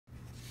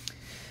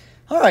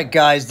All right,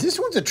 guys, this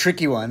one's a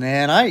tricky one,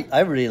 and I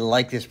really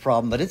like this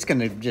problem, but it's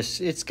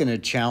gonna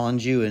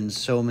challenge you in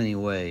so many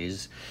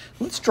ways.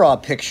 Let's draw a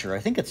picture. I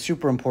think it's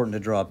super important to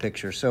draw a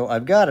picture. So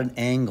I've got an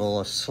angle,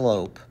 a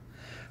slope,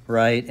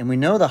 right? And we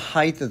know the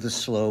height of the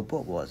slope,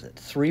 what was it?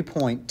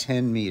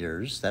 3.10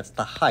 meters. That's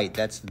the height.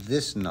 That's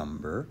this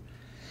number.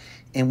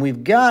 And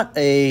we've got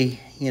a,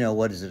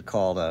 what is it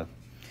called? A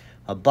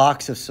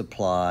box of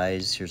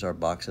supplies. Here's our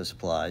box of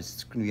supplies.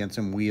 It's going to be on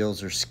some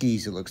wheels or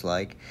skis, it looks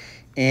like.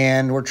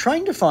 And we're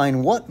trying to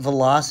find what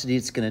velocity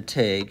it's going to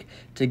take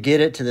to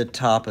get it to the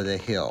top of the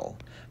hill.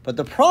 But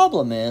the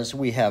problem is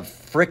we have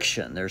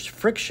friction. There's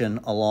friction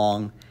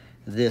along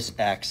this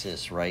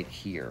axis right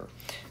here.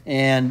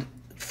 And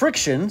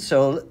friction,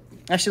 so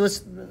actually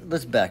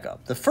let's back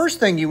up. The first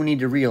thing you need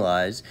to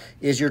realize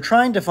is you're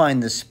trying to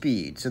find the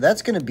speed. So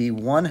that's going to be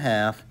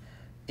 1/2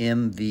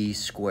 mv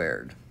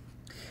squared.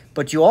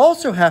 But you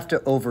also have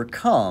to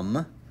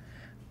overcome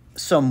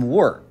some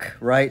work,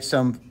 right?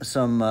 Some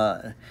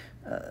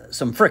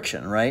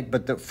friction, right?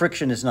 But the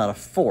friction is not a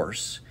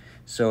force.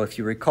 So if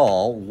you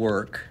recall,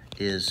 work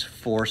is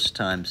force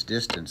times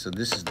distance. So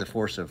this is the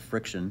force of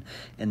friction,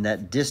 and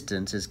that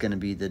distance is going to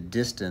be the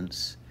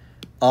distance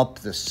up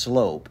the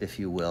slope, if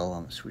you will.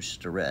 I'm going to switch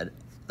to red,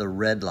 the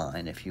red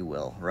line, if you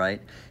will,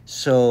 right?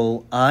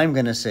 So I'm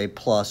going to say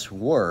plus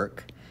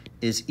work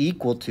is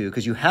equal to,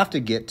 because you have to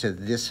get to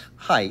this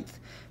height,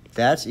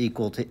 that's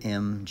equal to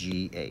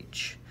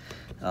mgh.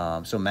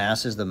 So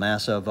mass is the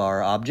mass of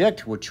our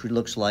object, which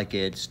looks like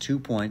it's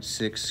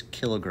 2.6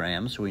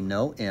 kilograms. We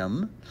know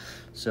m.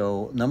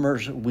 So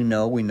numbers, we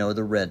know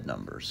the red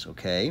numbers,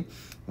 okay?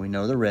 We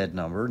know the red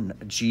number.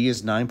 G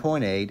is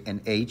 9.8 and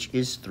h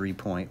is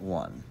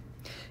 3.1.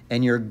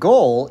 And your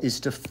goal is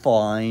to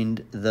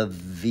find the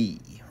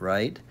v,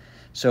 right?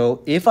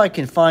 So if I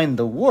can find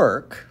the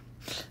work,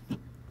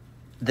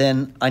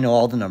 then I know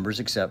all the numbers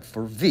except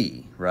for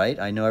v, right?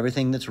 I know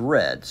everything that's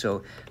red.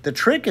 So the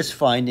trick is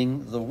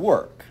finding the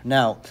work.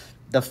 Now,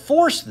 the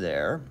force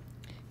there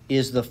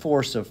is the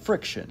force of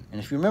friction.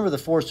 And if you remember, the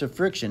force of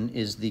friction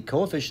is the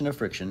coefficient of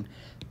friction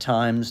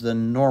times the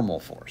normal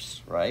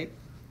force, right?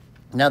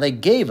 Now, they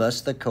gave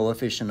us the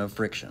coefficient of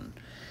friction.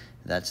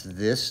 That's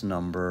this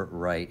number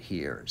right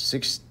here.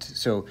 6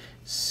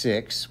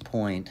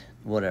 point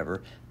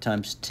whatever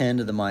times 10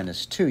 to the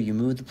minus 2. You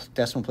move the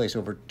decimal place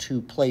over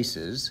 2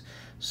 places.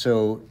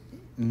 So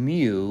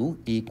mu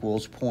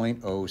equals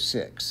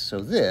 0.06. So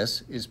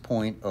this is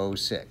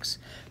 0.06.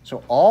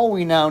 So all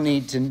we now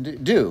need to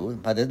do,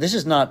 this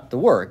is not the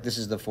work, this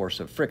is the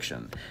force of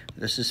friction.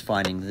 This is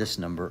finding this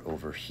number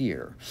over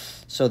here.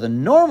 So the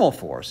normal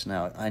force,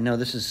 now I know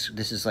this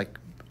is like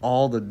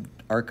all the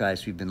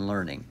archives we've been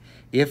learning.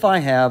 If I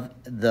have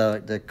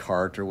the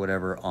cart or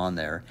whatever on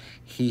there,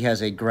 he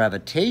has a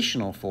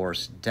gravitational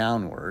force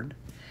downward,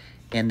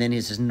 and then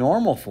his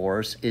normal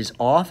force is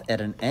off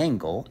at an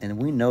angle, and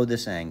we know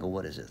this angle,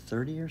 what is it,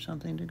 30 or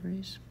something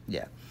degrees?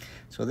 Yeah,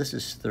 so this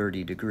is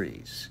 30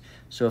 degrees.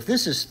 So if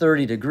this is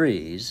 30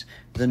 degrees,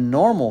 the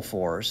normal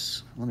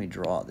force, let me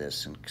draw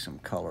this in some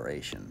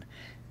coloration.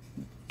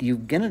 You're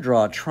going to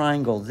draw a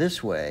triangle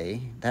this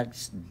way,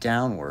 that's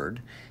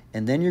downward,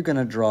 and then you're going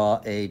to draw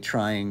a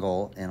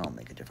triangle, and I'll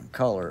make a different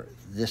color,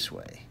 this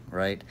way,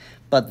 right?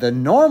 But the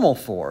normal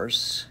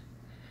force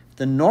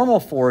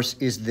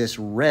is this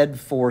red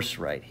force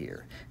right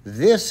here.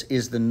 This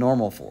is the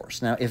normal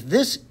force. Now, if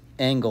this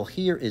angle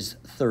here is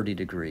 30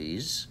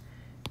 degrees,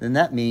 then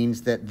that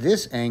means that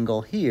this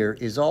angle here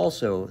is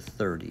also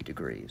 30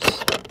 degrees.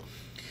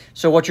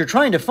 So what you're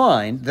trying to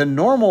find, the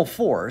normal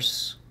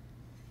force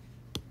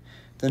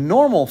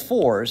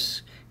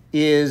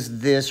is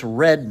this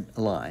red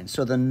line.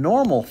 So the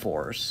normal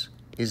force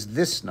is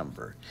this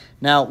number.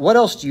 Now, what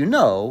else do you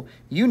know?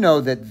 You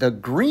know that the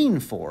green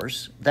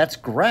force, that's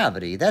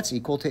gravity, that's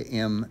equal to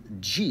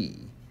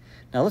mg.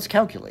 Now, let's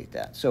calculate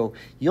that. So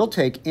you'll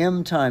take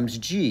m times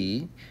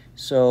g,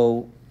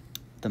 so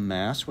the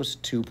mass was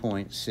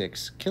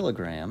 2.6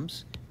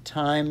 kilograms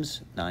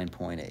times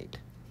 9.8.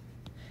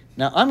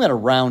 Now, I'm going to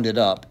round it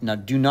up. Now,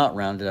 do not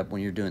round it up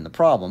when you're doing the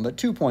problem, but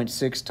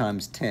 2.6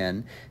 times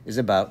 10 is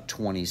about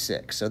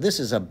 26. So this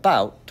is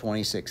about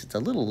 26. It's a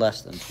little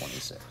less than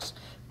 26.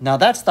 Now,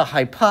 that's the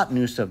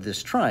hypotenuse of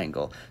this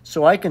triangle.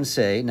 So I can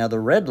say, now the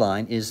red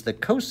line is the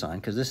cosine,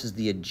 because this is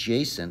the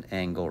adjacent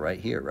angle right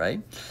here, right?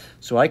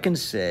 So I can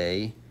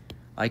say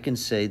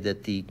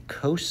that the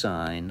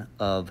cosine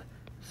of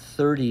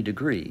 30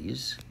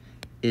 degrees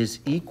is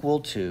equal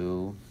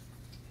to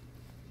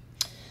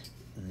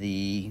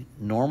the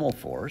normal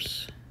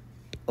force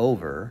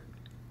over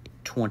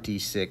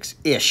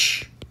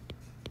 26-ish.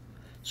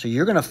 So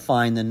you're going to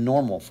find the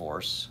normal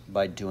force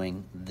by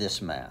doing this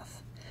math.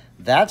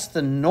 That's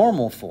the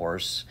normal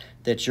force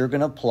that you're going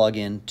to plug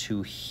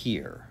into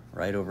here,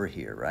 right over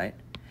here, right?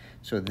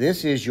 So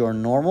this is your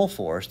normal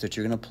force that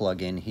you're going to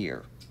plug in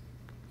here.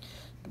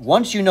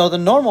 Once you know the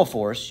normal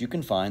force, you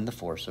can find the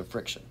force of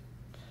friction.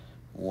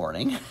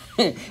 Warning,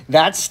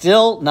 that's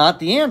still not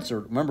the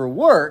answer. Remember,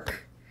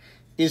 work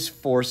is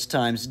force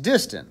times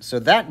distance. So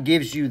that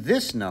gives you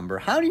this number.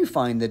 How do you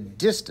find the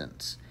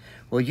distance?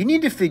 Well, you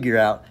need to figure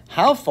out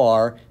how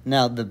far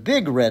now the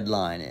big red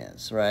line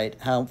is, right?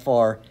 How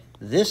far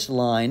this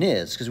line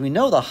is, because we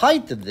know the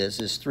height of this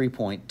is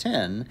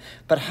 3.10,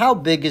 but how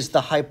big is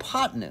the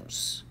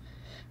hypotenuse,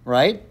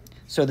 right?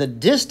 So the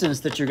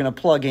distance that you're going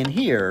to plug in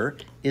here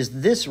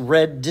is this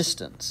red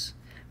distance.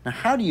 Now,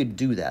 how do you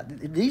do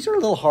that? These are a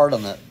little hard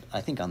on the,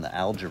 I think, on the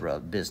algebra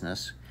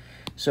business.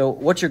 So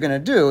what you're going to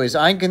do is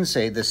I can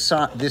say this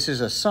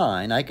is a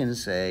sine. I can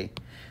say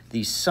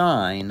the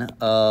sine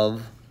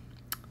of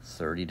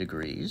 30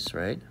 degrees,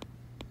 right,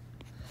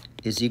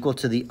 is equal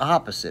to the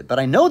opposite. But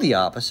I know the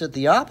opposite.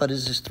 The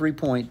opposite is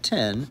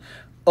 3.10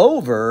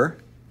 over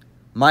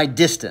my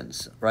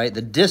distance, right?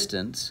 The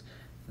distance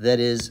that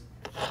is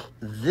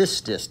this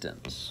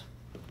distance,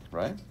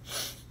 right?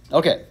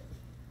 Okay.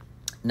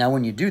 Now,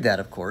 when you do that,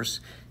 of course,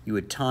 you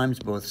would times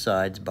both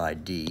sides by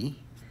d.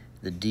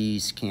 The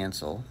d's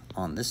cancel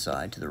on this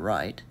side to the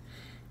right.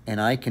 And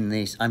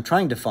I'm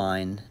trying to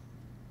find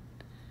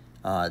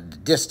the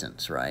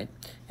distance, right?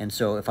 And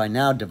so if I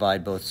now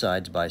divide both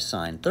sides by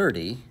sine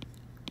 30,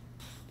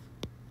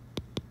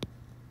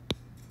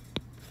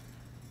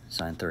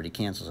 sine 30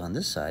 cancels on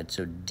this side,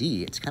 so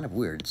d, it's kind of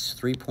weird, it's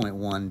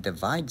 3.1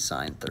 divided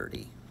sine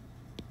 30.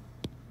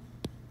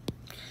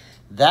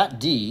 That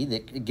d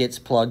that gets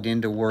plugged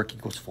into work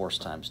equals force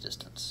times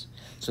distance.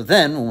 So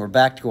then, when we're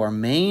back to our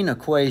main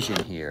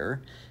equation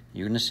here,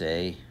 you're going to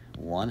say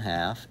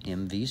 1/2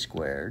 mv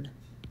squared.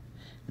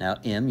 Now,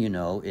 m, you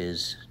know,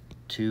 is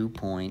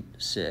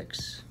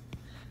 2.6.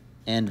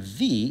 And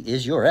v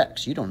is your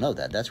x. You don't know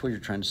that. That's what you're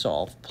trying to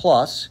solve.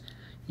 Plus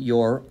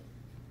your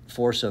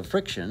force of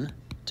friction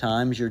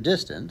times your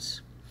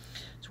distance,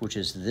 which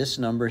is this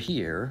number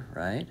here,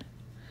 right,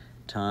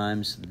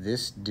 times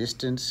this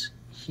distance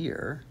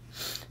here.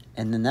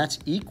 And then that's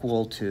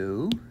equal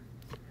to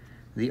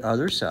the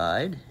other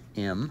side,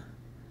 mgh.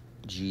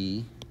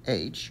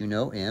 You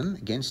know m,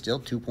 again, still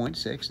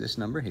 2.6, this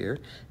number here.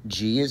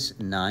 G is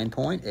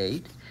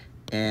 9.8.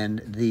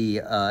 And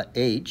the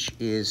h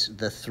is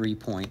the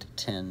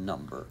 3.10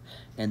 number.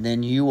 And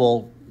then you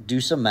will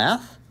do some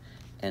math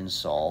and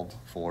solve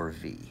for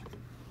v.